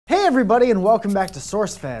everybody, and welcome back to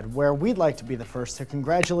SourceFed, where we'd like to be the first to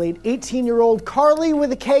congratulate 18-year-old Carly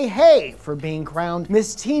with a K Hay for being crowned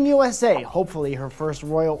Miss Teen USA. Hopefully her first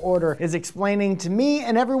royal order is explaining to me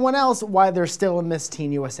and everyone else why there's still a Miss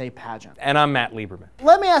Teen USA pageant. And I'm Matt Lieberman.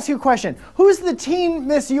 Let me ask you a question. Who's the Teen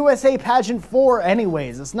Miss USA pageant for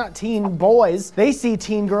anyways? It's not teen boys. They see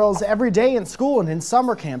teen girls every day in school and in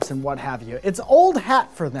summer camps and what have you. It's old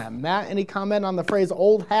hat for them. Matt, any comment on the phrase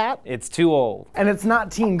old hat? It's too old. And it's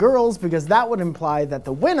not teen girls, because that would imply that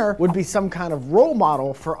the winner would be some kind of role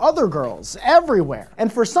model for other girls everywhere.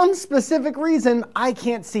 And for some specific reason, I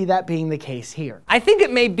can't see that being the case here. I think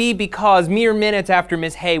it may be because mere minutes after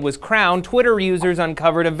Miss Hay was crowned, Twitter users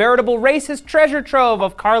uncovered a veritable racist treasure trove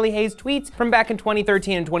of Carly Hay's tweets from back in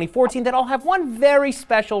 2013 and 2014 that all have one very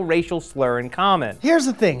special racial slur in common. Here's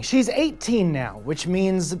the thing, she's 18 now, which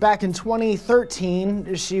means back in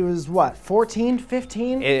 2013, she was what, 14,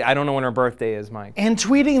 15? I don't know when her birthday is, Mike. And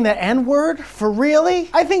tweeting the N-word? For really?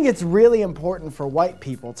 I think it's really important for white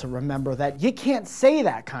people to remember that you can't say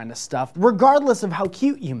that kind of stuff, regardless of how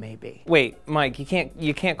cute you may be. Wait, Mike, you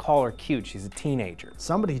can't call her cute. She's a teenager.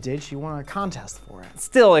 Somebody did. She won a contest for it.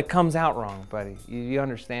 Still, it comes out wrong, buddy. You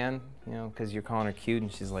understand? You know, because you're calling her cute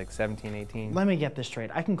and she's like 17, 18. Let me get this straight.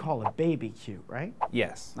 I can call a baby cute, right?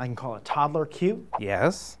 Yes. I can call a toddler cute?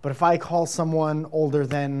 Yes. But if I call someone older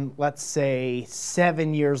than, let's say,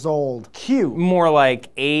 7 years old, cute. More like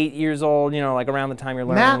 8 years old, you know, like around the time you're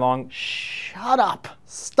learning Matt, shut up.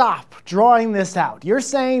 Stop drawing this out. You're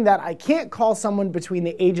saying that I can't call someone between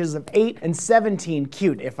the ages of 8 and 17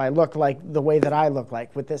 cute if I look like the way that I look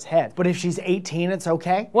like with this head. But if she's 18, it's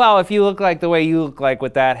okay? Well, if you look like the way you look like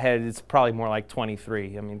with that head, it's probably more like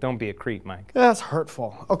 23. I mean, don't be a creep, Mike. That's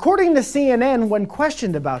hurtful. According to CNN, when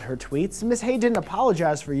questioned about her tweets, Miss Hay didn't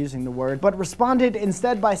apologize for using the word, but responded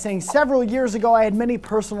instead by saying, "Several years ago, I had many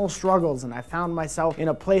personal struggles, and I found myself in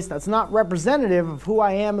a place that's not representative of who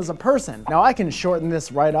I am as a person." Now, I can shorten this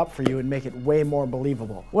right up for you and make it way more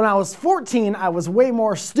believable. When I was 14, I was way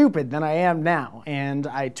more stupid than I am now, and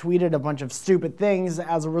I tweeted a bunch of stupid things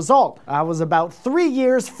as a result. I was about 3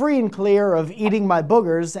 years free and clear of eating my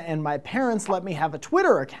boogers, and my parents let me have a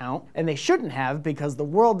Twitter account, and they shouldn't have, because the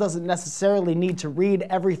world doesn't necessarily need to read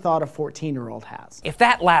every thought a 14-year-old has. If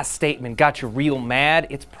that last statement got you real mad,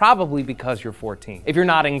 it's probably because you're 14. If you're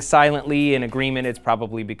nodding silently in agreement, it's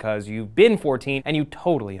probably because you've been 14 and you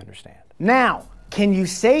totally understand. Now, can you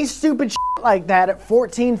say stupid shit like that at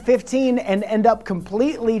 14, 15 and end up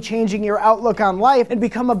completely changing your outlook on life and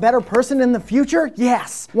become a better person in the future?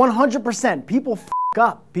 Yes, 100%. People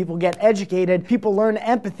up. People get educated, people learn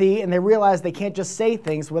empathy, and they realize they can't just say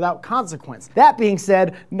things without consequence. That being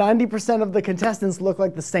said, 90% of the contestants look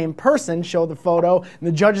like the same person. Show the photo, and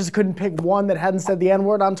the judges couldn't pick one that hadn't said the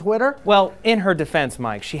N-word on Twitter? Well, in her defense,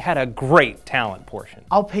 Mike, she had a great talent portion.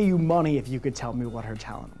 I'll pay you money if you could tell me what her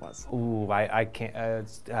talent was. Ooh, I can't,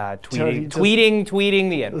 tweeting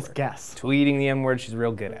the N-word. Let's guess. Tweeting the N-word, she's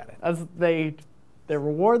real good at it. They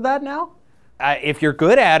reward that now? If you're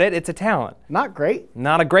good at it, it's a talent. Not great.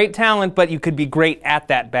 Not a great talent, but you could be great at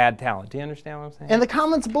that bad talent. Do you understand what I'm saying? In the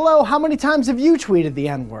comments below, how many times have you tweeted the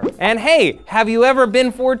N-word? And hey, have you ever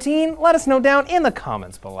been 14? Let us know down in the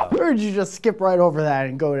comments below. Or did you just skip right over that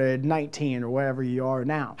and go to 19 or wherever you are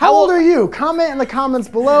now? How old are you? Comment in the comments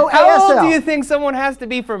below. How old do you think someone has to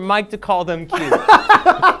be for Mike to call them cute?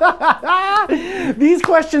 These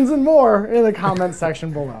questions and more in the comments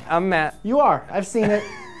section below. I'm Matt. You are. I've seen it.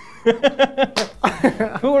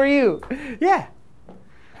 Who are you? Yeah.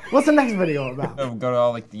 What's the next video about? Go to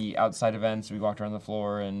all like the outside events. We walked around the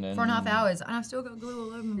floor and 4.5 hours, and I've still got glue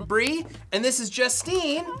all over my body. Bree, and this is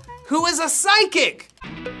Justine, who is a psychic.